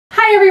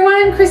Hi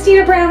everyone,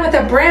 Christina Brown with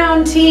the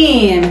Brown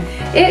Team.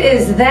 It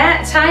is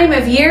that time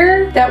of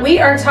year that we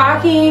are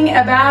talking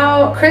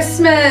about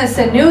Christmas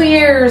and New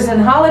Year's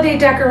and holiday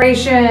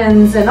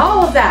decorations and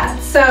all of that.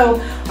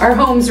 So are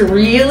homes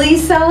really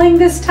selling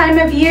this time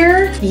of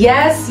year?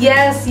 Yes,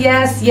 yes,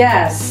 yes,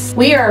 yes.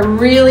 We are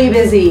really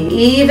busy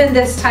even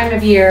this time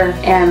of year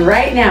and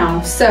right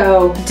now.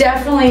 So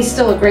definitely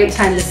still a great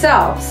time to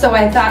sell. So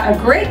I thought a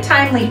great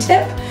timely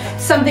tip,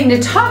 something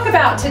to talk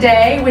about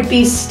today, would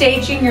be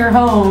staging your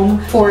home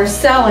for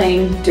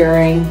selling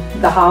during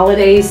the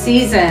holiday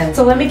season.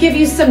 So let me give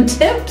you some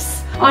tips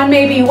on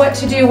maybe what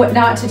to do, what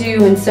not to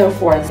do, and so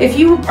forth. If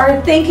you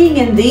are thinking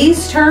in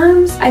these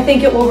terms, I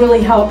think it will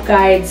really help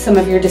guide some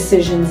of your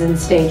decisions in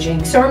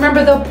staging. So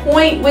remember, the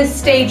point with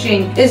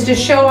staging is to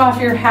show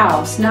off your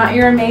house, not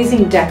your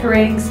amazing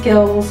decorating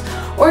skills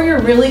or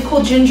your really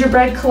cool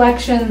gingerbread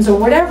collections or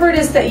whatever it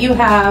is that you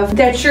have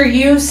that you're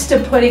used to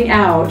putting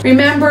out.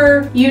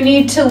 Remember, you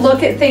need to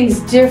look at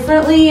things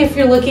differently if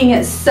you're looking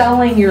at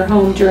selling your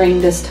home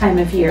during this time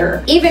of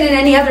year. Even in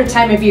any other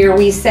time of year,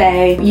 we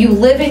say you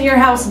live in your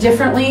house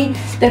differently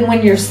than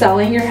when you're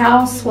selling your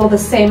house. Well, the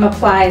same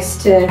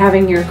applies to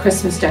having your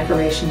Christmas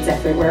decorations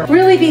everywhere.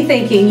 Really be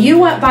thinking, you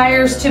want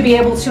buyers to be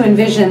able to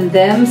envision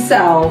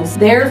themselves,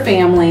 their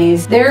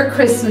families, their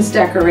Christmas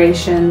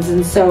decorations,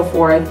 and so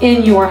forth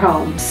in your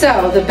home.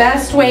 So the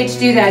best way to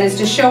do that is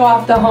to show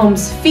off the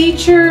home's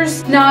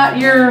features, not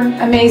your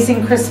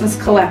amazing Christmas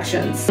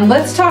collections. And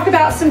let's talk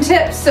about some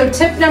tips. So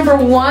tip number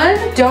one,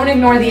 don't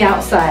ignore the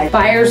outside.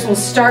 Buyers will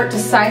start to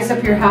size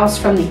up your house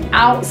from the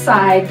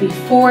outside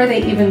before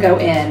they even go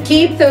in.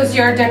 Keep those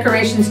yard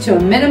decorations to a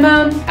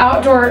minimum.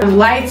 Outdoor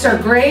lights are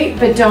great,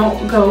 but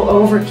don't go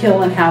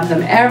overkill and have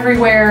them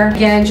everywhere.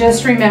 Again,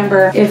 just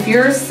remember, if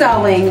you're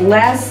selling,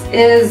 less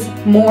is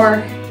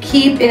more.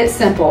 Keep it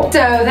simple. So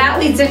that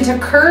leads into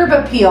curb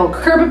appeal.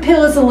 Curb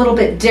appeal is a little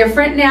bit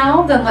different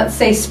now than, let's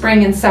say,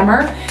 spring and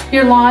summer.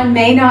 Your lawn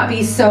may not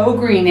be so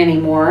green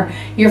anymore.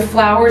 Your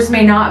flowers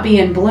may not be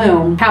in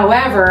bloom.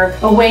 However,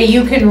 a way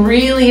you can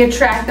really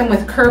attract them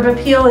with curb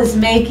appeal is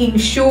making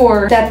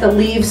sure that the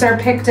leaves are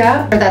picked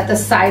up, or that the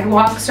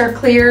sidewalks are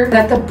clear,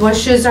 that the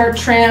bushes are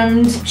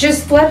trimmed.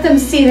 Just let them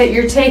see that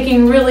you're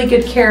taking really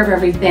good care of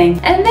everything.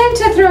 And then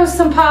to throw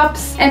some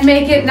pops and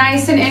make it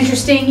nice and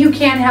interesting, you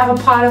can have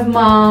a pot of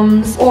mums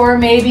or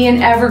maybe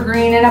an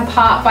evergreen in a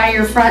pot by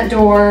your front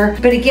door.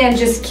 But again,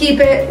 just keep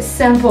it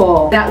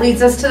simple. That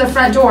leads us to the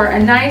front door.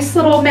 A nice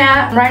little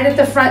mat right at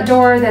the front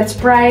door that's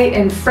bright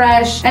and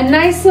fresh. A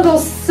nice little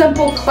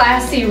simple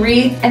classy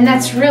wreath, and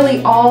that's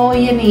really all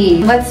you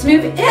need. Let's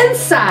move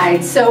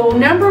inside. So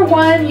number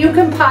one, you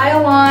can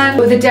pile on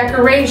with the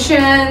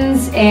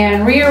decorations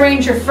and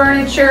rearrange your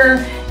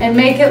furniture and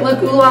make it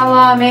look ooh la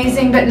la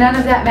amazing, but none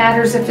of that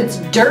matters if it's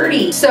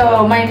dirty.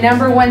 So my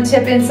number one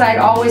tip inside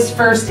always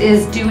first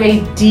is do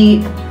a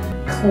deep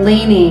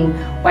cleaning.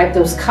 Wipe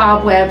those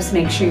cobwebs,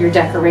 make sure your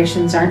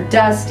decorations aren't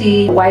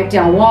dusty, wipe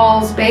down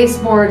walls,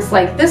 baseboards.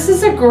 Like, this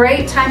is a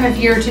great time of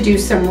year to do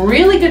some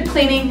really good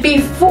cleaning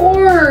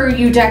before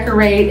you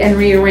decorate and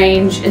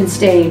rearrange and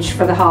stage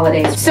for the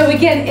holidays. So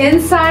again,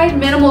 inside,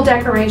 minimal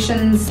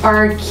decorations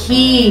are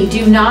key.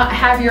 Do not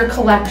have your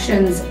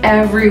collections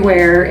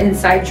everywhere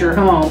inside your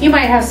home. You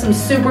might have some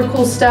super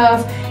cool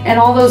stuff and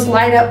all those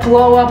light up,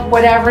 blow up,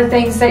 whatever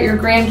things that your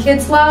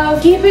grandkids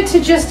love. Keep it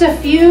to just a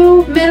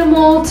few,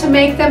 minimal to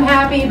make them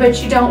happy,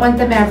 but you don't want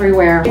them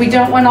everywhere. We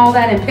don't want all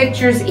that in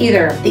pictures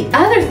either. The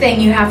other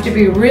thing you have to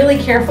be really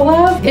careful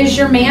of is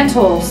your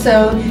mantle.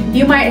 So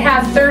you might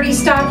have 30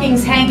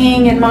 stockings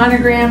hanging and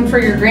monogrammed for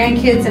your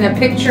grandkids and a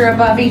picture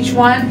above each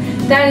one.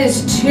 That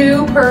is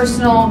too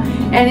personal,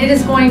 and it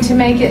is going to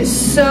make it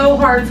so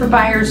hard for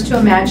buyers to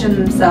imagine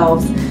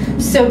themselves.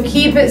 So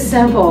keep it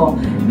simple.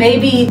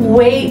 Maybe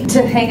wait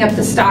to hang up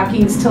the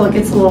stockings till it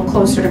gets a little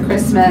closer to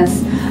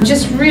Christmas.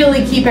 Just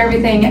really keep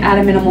everything at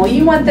a minimal.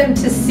 You want them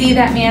to see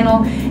that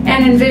mantle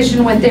and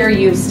envision what they're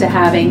used to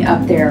having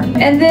up there.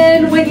 And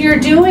then when you're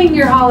doing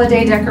your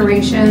holiday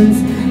decorations,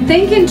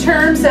 think in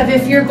terms of,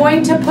 if you're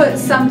going to put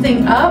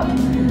something up,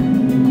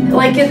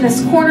 like in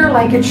this corner,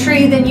 like a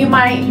tree, then you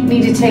might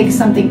need to take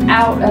something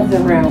out of the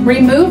room.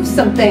 Remove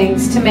some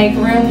things to make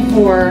room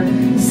for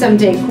some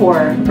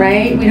decor,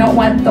 right? We don't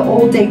want the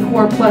old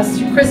decor plus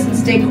your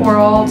Christmas decor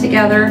all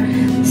together.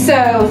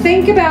 So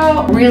think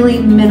about really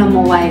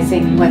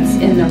minimalizing what's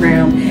in the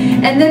room.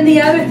 And then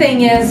the other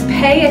thing is,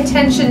 pay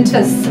attention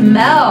to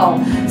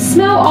smell.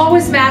 Smell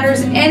always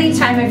matters any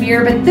time of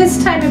year, but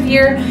this time of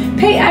year,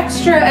 pay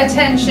extra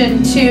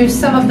attention to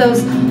some of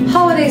those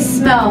holiday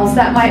smells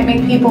that might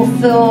make people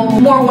feel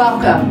more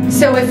welcome.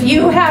 So if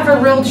you have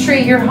a real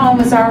tree, your home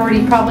is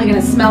already probably going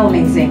to smell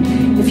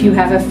amazing. If you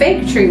have a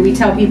fake tree, we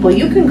tell people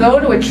you can go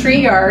to a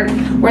tree yard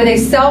where they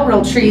sell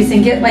real trees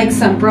and get like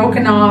some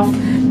broken off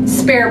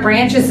spare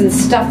branches and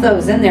stuff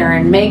those in there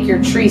and make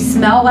your tree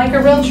smell like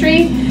a real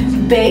tree.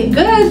 Baked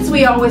goods,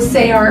 we always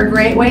say, are a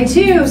great way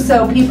too.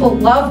 So people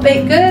love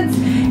baked goods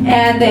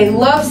and they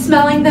love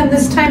smelling them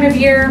this time of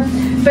year.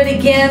 But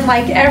again,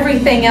 like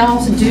everything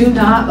else, do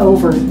not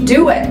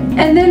overdo it.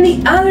 And then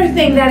the other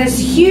thing that is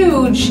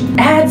huge,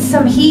 add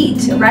some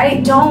heat,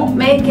 right? Don't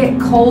make it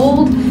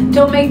cold.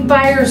 Don't make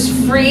buyers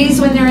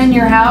freeze when they're in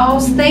your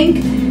house. Think,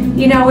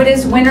 you know, it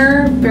is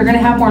winter. They're going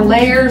to have more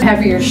layers,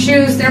 heavier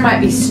shoes. There might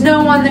be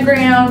snow on the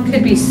ground.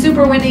 Could be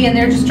super windy, and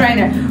they're just trying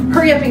to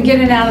hurry up and get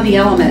it out of the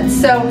elements.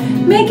 So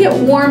make it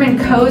warm and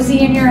cozy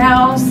in your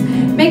house.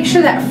 Make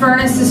sure that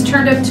furnace is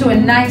turned up to a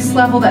nice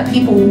level that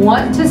people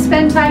want to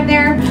spend time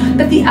there.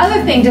 But the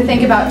other thing to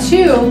think about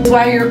too,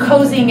 while you're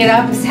cozying it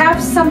up, is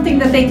have something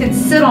that they can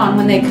sit on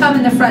when they come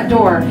in the front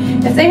door.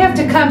 If they have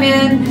to come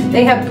in,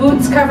 they have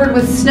boots covered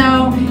with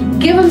snow,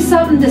 give them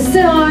something to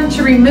sit on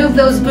to remove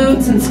those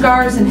boots and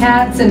scarves and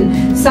hats,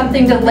 and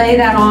something to lay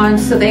that on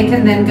so they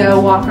can then go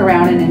walk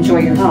around and enjoy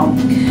your home.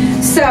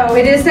 So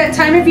it is that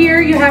time of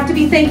year. You have to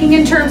be thinking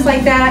in terms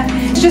like that.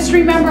 Just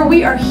remember,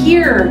 we are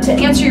here to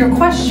answer your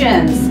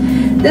questions.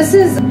 This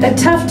is a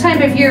tough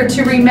time of year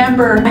to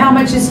remember how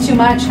much is too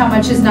much, how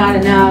much is not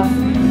enough.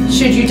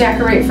 Should you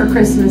decorate for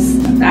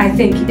Christmas? I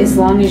think as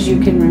long as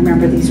you can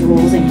remember these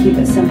rules and keep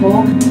it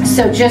simple.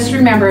 So just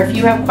remember, if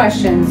you have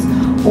questions,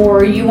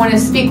 or you want to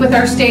speak with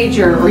our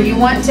stager, or you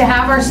want to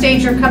have our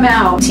stager come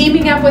out,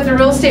 teaming up with a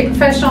real estate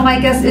professional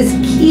like us is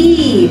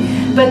key.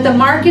 But the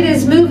market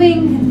is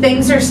moving,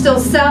 things are still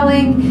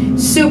selling,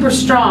 super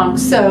strong.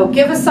 So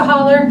give us a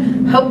holler.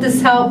 Hope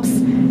this helps.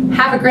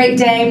 Have a great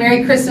day.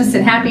 Merry Christmas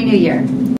and Happy New Year.